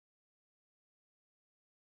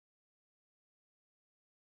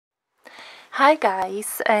Hi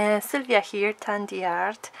guys, Sylvia here,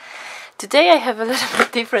 TandiArt. Today I have a little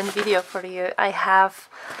bit different video for you. I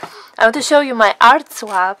want to show you my art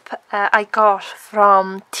swap I got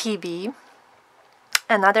from Tibby,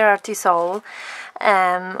 another arty soul,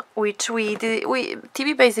 which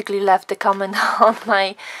Tibby basically left a comment on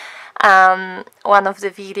my one of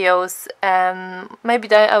the videos.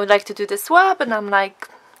 Maybe I would like to do the swap, and I'm like,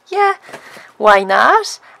 yeah, why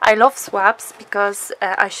not? I love swaps because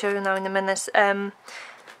I show you now in a minute.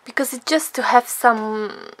 Because it's just to have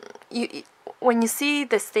some. When you see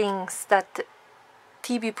these things that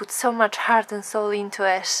Tibby put so much heart and soul into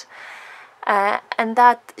it, and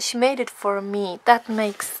that she made it for me, that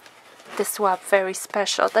makes the swap very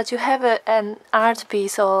special. That you have an art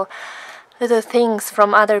piece or little things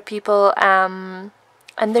from other people, and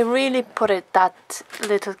they really put that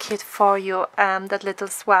little kit for you, that little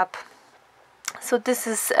swap. So this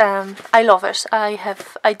is I love it.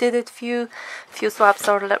 I did it few swaps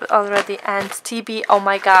already, and Tibby, oh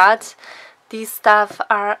my god, these stuff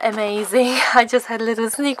are amazing. I just had a little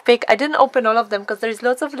sneak peek. I didn't open all of them because there's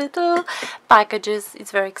lots of little packages.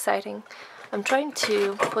 It's very exciting. I'm trying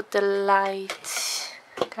to put the light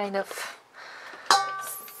kind of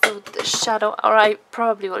so the shadow, or I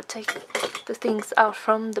probably will take the things out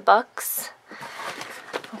from the box.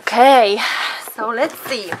 Okay, so let's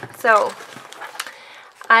see. So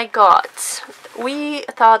we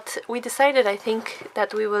decided, I think,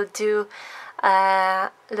 that we will do a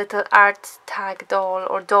little art tag doll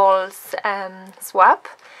or dolls swap.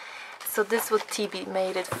 So this is what Tibby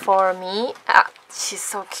made it for me. She's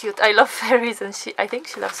so cute. I love fairies, and I think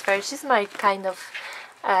she loves fairies. She's my kind of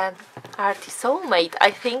arty soulmate,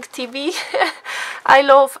 I think, Tibby. I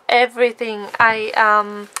love everything.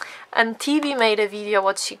 And Tibby made a video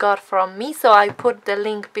what she got from me, so I put the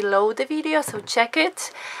link below the video, so check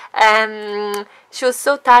it. She was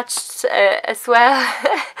so touched as well,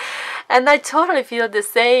 and I totally feel the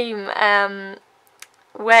same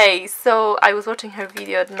way. So I was watching her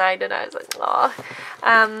video at night, and I was like, oh.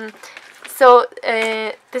 So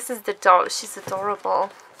this is the doll. She's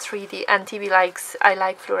adorable, 3D, and Tibby I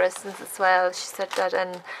like fluorescence as well. She said that,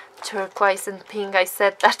 and turquoise and pink. I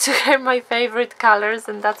said that to her, my favorite colors,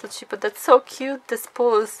 and that's what she put. That's so cute. The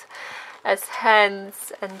spools as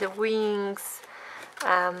hands and the wings,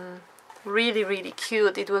 really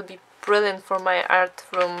cute. It will be brilliant for my art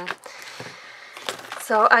room.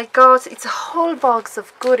 So it's a whole box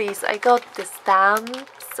of goodies. I got the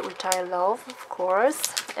stamps, which I love, of course.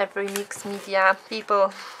 Every mixed media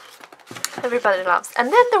people, everybody loves.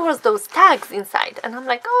 And then there was those tags inside, and I'm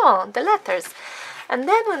like, oh, the letters. And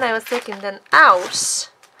then when I was taking them out,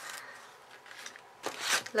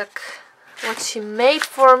 look what she made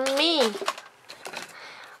for me.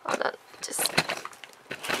 Hold on,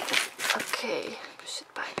 okay, push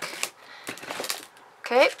it back.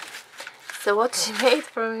 Okay, so what she made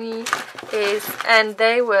for me is, and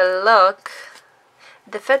they will look,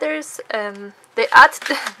 the feathers, the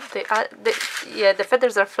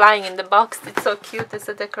feathers are flying in the box. It's so cute as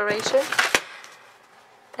a decoration.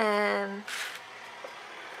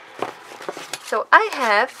 So I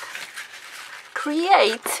have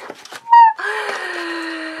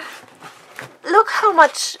look how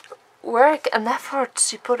much work and effort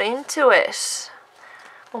she put into it.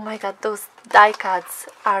 Oh my god, those die cuts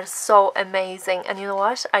are so amazing. And you know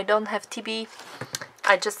what? I don't have Tibby.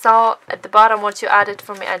 I just saw at the bottom what you added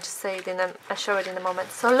for me. I just say it I show it in a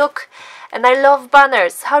moment. So look, and I love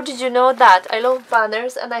banners. How did you know that? I love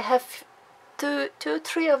banners, and I have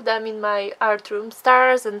three of them in my art room.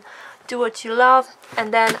 Stars and do what you love,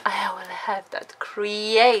 and then I will have that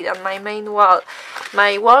create on my main wall.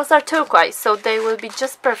 My walls are turquoise, so they will be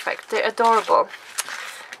just perfect. They're adorable.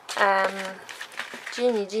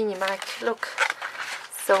 Genie Mac, look,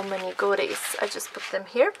 so many goodies. I just put them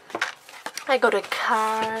here. I got a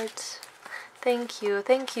card. Thank you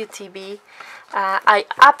Tibby. I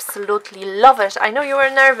absolutely love it. I know you were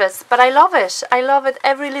nervous, but I love it. I love it.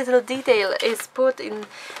 Every little detail is put in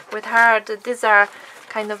with heart. These are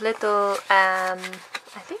kind of little, I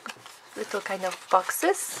think, little kind of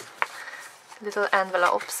boxes, little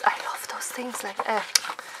envelopes. I love those things, like,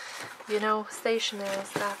 you know, stationery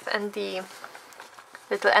stuff, and the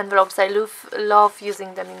little envelopes. I love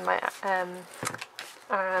using them in my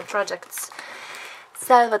projects.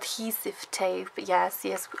 Self-adhesive tape. Yes,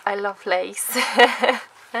 I love lace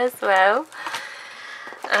as well.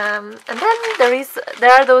 And then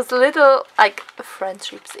there are those little, like,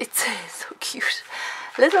 friendships. It's so cute.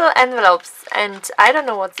 Little envelopes, and I don't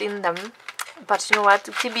know what's in them, but you know what,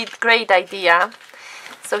 Tibby, great idea.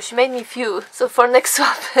 So she made me few, so for next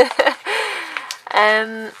swap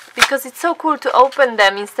because it's so cool to open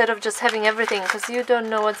them instead of just having everything, because you don't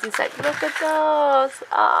know what's inside. Look at those.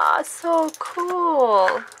 Ah, so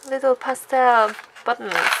cool. Little pastel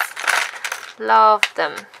buttons. Love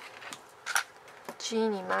them.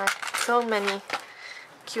 Genie man, so many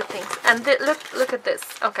cute things. And look at this.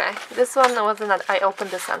 Okay, this one wasn't. I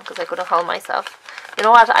opened this one because I couldn't hold myself. You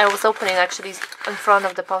know what? I was opening actually in front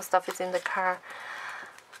of the post office in the car.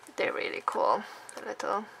 They're really cool. The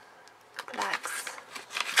little plaques.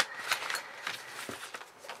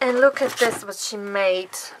 And look at this, what she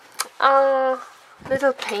made. Oh,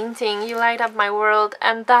 little painting. You light up my world,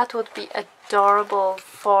 and that would be adorable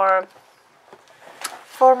for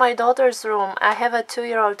my daughter's room. I have a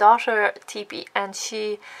 2-year-old daughter, Tibby, and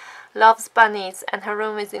she loves bunnies, and her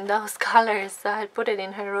room is in those colors, so I put it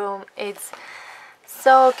in her room. It's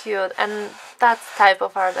so cute, and that's the type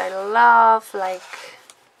of art I love, like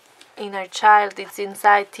inner child. It's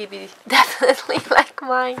inside Tibby, definitely like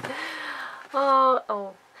mine.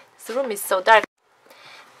 Oh, this room is so dark.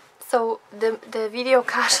 So the video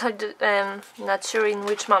cut, I'm not sure in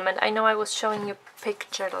which moment. I know I was showing you a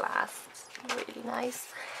picture last. Really nice.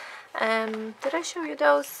 Did I show you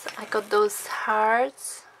those? I got those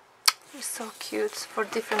hearts. They're so cute for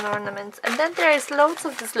different ornaments. And then there is loads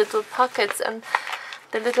of these little pockets and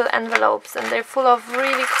the little envelopes, and they're full of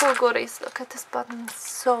really cool goodies. Look at this button,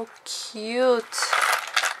 so cute.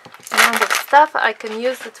 Amount of stuff. I can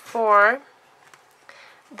use it for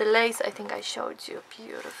the lace. I think I showed you,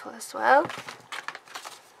 beautiful as well.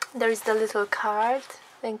 There is the little card,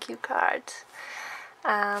 thank you card.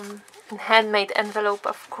 And handmade envelope,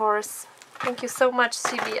 of course. Thank you so much,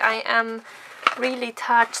 Tibby. I am really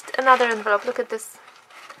touched. Another envelope. Look at this.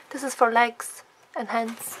 This is for legs and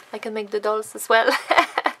hands. I can make the dolls as well.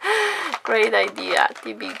 Great idea.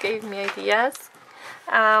 Tibby gave me ideas.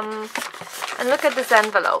 And look at this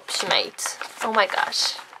envelope she made. Oh my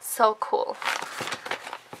gosh, so cool.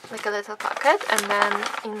 Like a little pocket, and then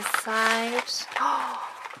inside. Oh,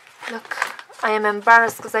 look. I am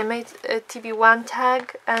embarrassed because I made a TB1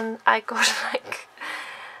 tag and I got like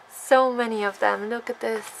so many of them. Look at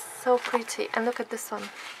this, so pretty. And look at this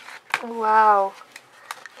one. Wow.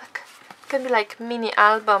 Look, it can be like mini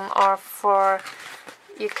album, or for,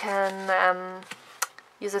 you can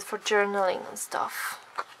use it for journaling and stuff.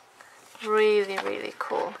 Really, really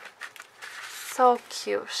cool. So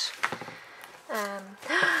cute. And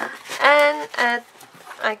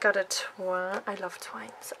I got a twine. I love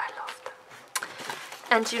twines. I love them.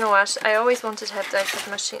 And you know what? I always wanted to have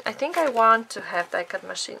die-cut machine. I think I want to have die-cut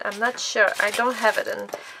machine. I'm not sure. I don't have it,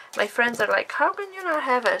 and my friends are like, "How can you not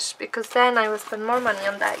have it?" Because then I will spend more money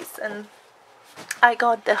on dies. And I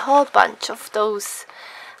got the whole bunch of those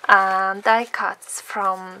die cuts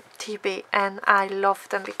from Tibby, and I love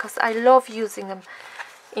them because I love using them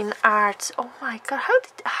in art. Oh my god!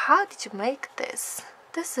 How did you make this?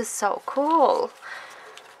 This is so cool.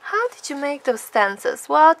 How did you make those stanzas?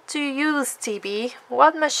 What do you use, Tibby?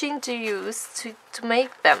 What machine do you use to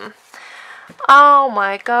make them? Oh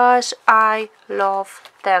my gosh, I love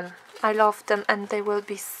them. I love them, and they will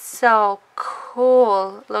be so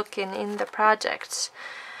cool looking in the project.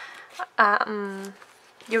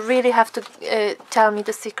 You really have to tell me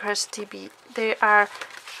the secret, Tibby. They are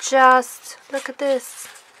just, look at this,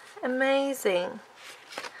 amazing.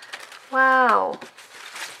 Wow.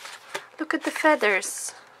 Look at the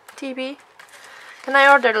feathers. Tibby, can I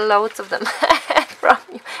order loads of them from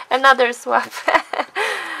you? Another swap.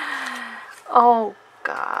 Oh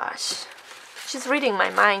gosh, she's reading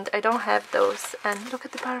my mind. I don't have those. And look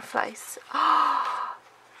at the butterflies. Oh,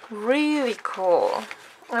 really cool.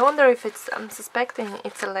 I wonder if it's, I'm suspecting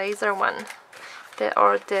it's a laser one,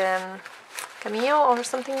 or the cameo or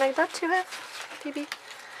something like that you have, Tibby.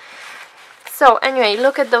 So anyway,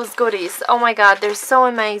 look at those goodies. Oh my god, they're so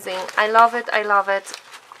amazing. I love it. I love it.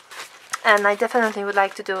 And I definitely would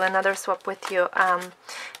like to do another swap with you.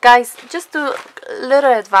 Guys, just a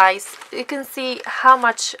little advice. You can see how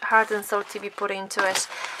much heart and soul Tibby put into it.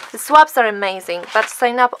 The swaps are amazing, but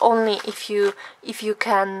sign up only if you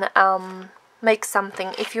can make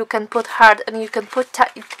something. If you can put heart, and you can put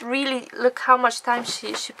really look how much time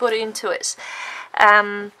she put into it.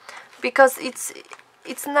 Because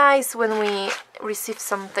it's nice when we receive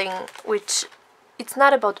something which, it's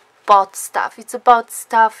not about bought stuff, it's about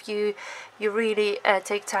stuff you really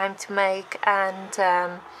take time to make, and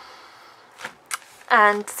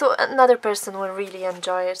so another person will really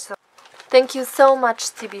enjoy it. So thank you so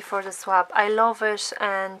much, Tibby, for the swap. I love it,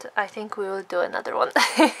 and I think we will do another one.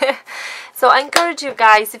 So I encourage you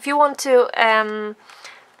guys, if you want to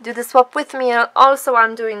do the swap with me. Also,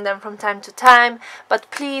 I'm doing them from time to time, but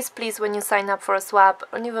please, when you sign up for a swap,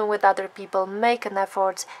 and even with other people, make an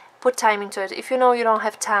effort, put time into it. If you know you don't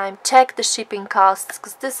have time, check the shipping costs,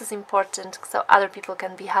 because this is important, so other people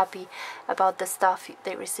can be happy about the stuff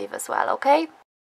they receive as well, okay?